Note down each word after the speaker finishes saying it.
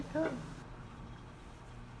go.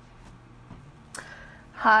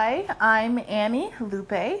 Hi, I'm Annie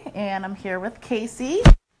Lupe, and I'm here with Casey.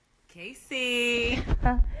 Casey.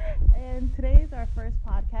 And today is our first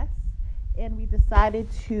podcast, and we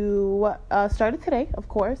decided to start it today, of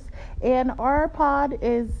course. And our pod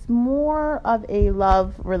is more of a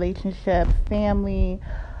love relationship, family,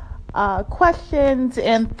 questions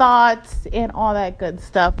and thoughts, and all that good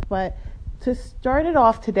stuff. But to start it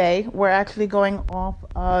off today, we're actually going off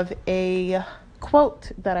of a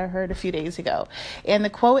quote that I heard a few days ago. And the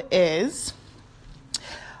quote is,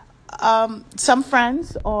 some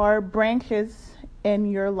friends are branches in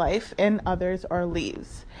your life and others are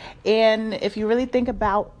leaves. And if you really think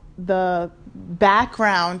about the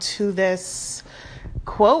background to this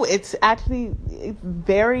quote, it's actually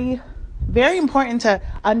very, very important to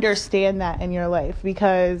understand that in your life,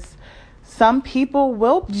 because some people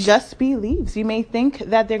will just be leaves. You may think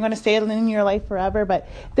that they're going to stay in your life forever, but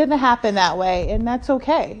it didn't happen that way, and that's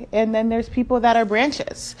okay. And then there's people that are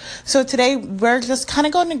branches. So today we're just kind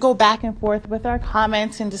of going to go back and forth with our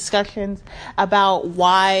comments and discussions about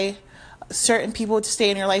why certain people stay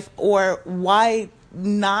in your life, or why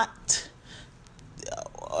not,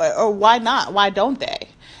 why don't they,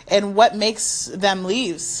 and what makes them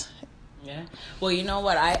leaves. Yeah. Well, you know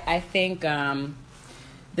what? I think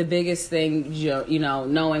the biggest thing, you know,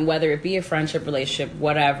 knowing whether it be a friendship, relationship,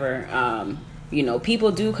 whatever,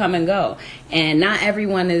 people do come and go. And not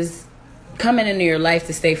everyone is coming into your life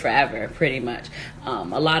to stay forever, pretty much.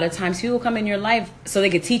 A lot of times people come in your life so they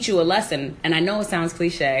could teach you a lesson. And I know it sounds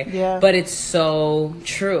cliche, but it's so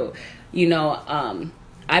true.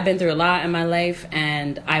 I've been through a lot in my life,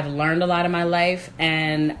 and I've learned a lot in my life,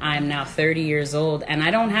 and I'm now 30 years old, and I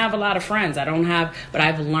don't have a lot of friends. But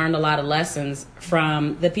I've learned a lot of lessons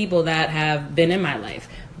from the people that have been in my life,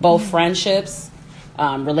 both friendships,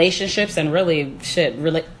 relationships, and really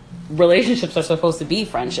relationships are supposed to be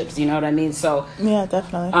friendships. You know what I mean? So yeah,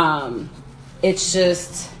 definitely. It's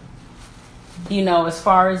just, as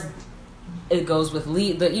far as it goes with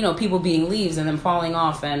people being leaves and then falling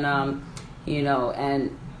off, and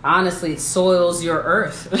and honestly, it soils your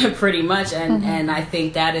earth pretty much. And I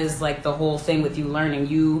think that is like the whole thing with you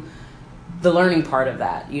learning. The learning part of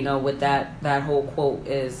that, with that whole quote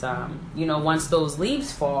is, once those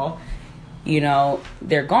leaves fall,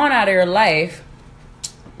 they're gone out of your life.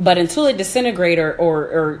 But until they disintegrate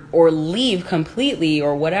or leave completely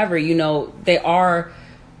or whatever, they are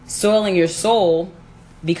soiling your soul,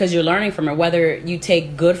 because you're learning from it, whether you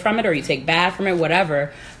take good from it or you take bad from it,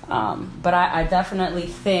 whatever. But I definitely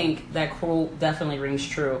think that quote definitely rings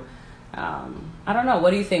true. I don't know.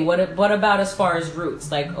 What do you think? What about as far as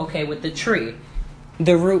roots? Like, okay, with the tree,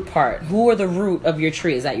 the root part. Who are the root of your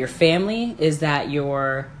tree? Is that your family? Is that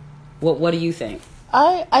your... What do you think?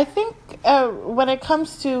 I think when it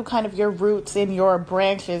comes to kind of your roots and your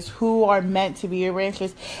branches, who are meant to be your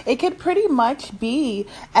branches, it could pretty much be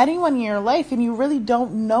anyone in your life, and you really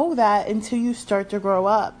don't know that until you start to grow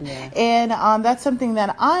up. Yeah. And that's something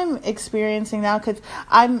that I'm experiencing now, because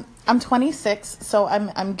I'm 26, so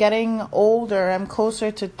I'm getting older. I'm closer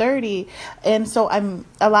to 30, and so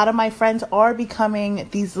a lot of my friends are becoming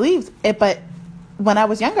these leaves, but when I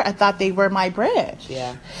was younger, I thought they were my branch.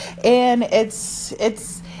 Yeah. And it's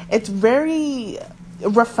very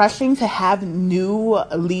refreshing to have new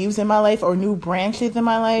leaves in my life, or new branches in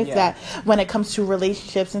my life, that when it comes to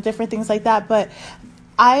relationships and different things like that. But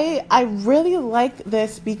I really like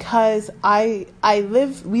this because we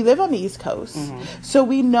live on the East Coast, so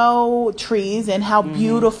we know trees and how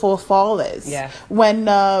beautiful fall is. Yeah. When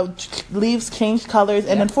leaves change colors,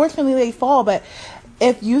 and unfortunately they fall, but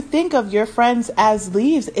if you think of your friends as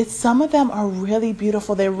leaves, some of them are really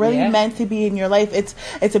beautiful. They're really meant to be in your life.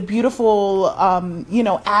 It's a beautiful,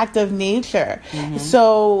 act of nature.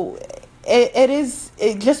 So it is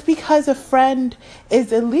just because a friend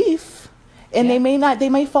is a leaf, and they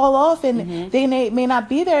may fall off, and they may not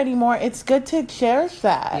be there anymore. It's good to cherish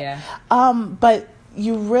that. Yeah. But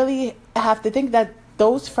you really have to think that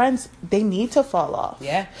those friends, they need to fall off.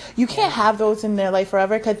 Yeah. You can't have those in their life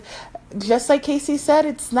forever, because just like Casey said,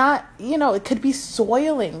 it's not, it could be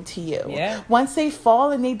soiling to you. Yeah. Once they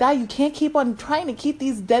fall and they die, you can't keep on trying to keep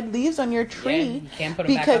these dead leaves on your tree. Yeah, you can't put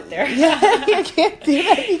them back up there. Yeah, you can't do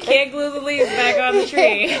that. You can't glue the leaves back on the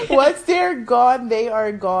tree. Once they're gone, they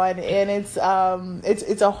are gone. And it's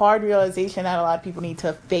a hard realization that a lot of people need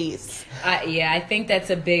to face. I think that's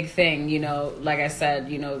a big thing. Like I said,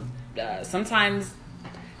 sometimes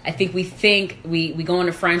I think we go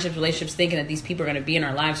into friendships, relationships thinking that these people are going to be in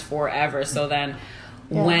our lives forever. So then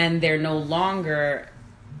when they're no longer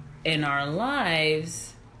in our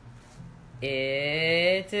lives,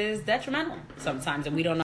 it is detrimental sometimes, and we don't know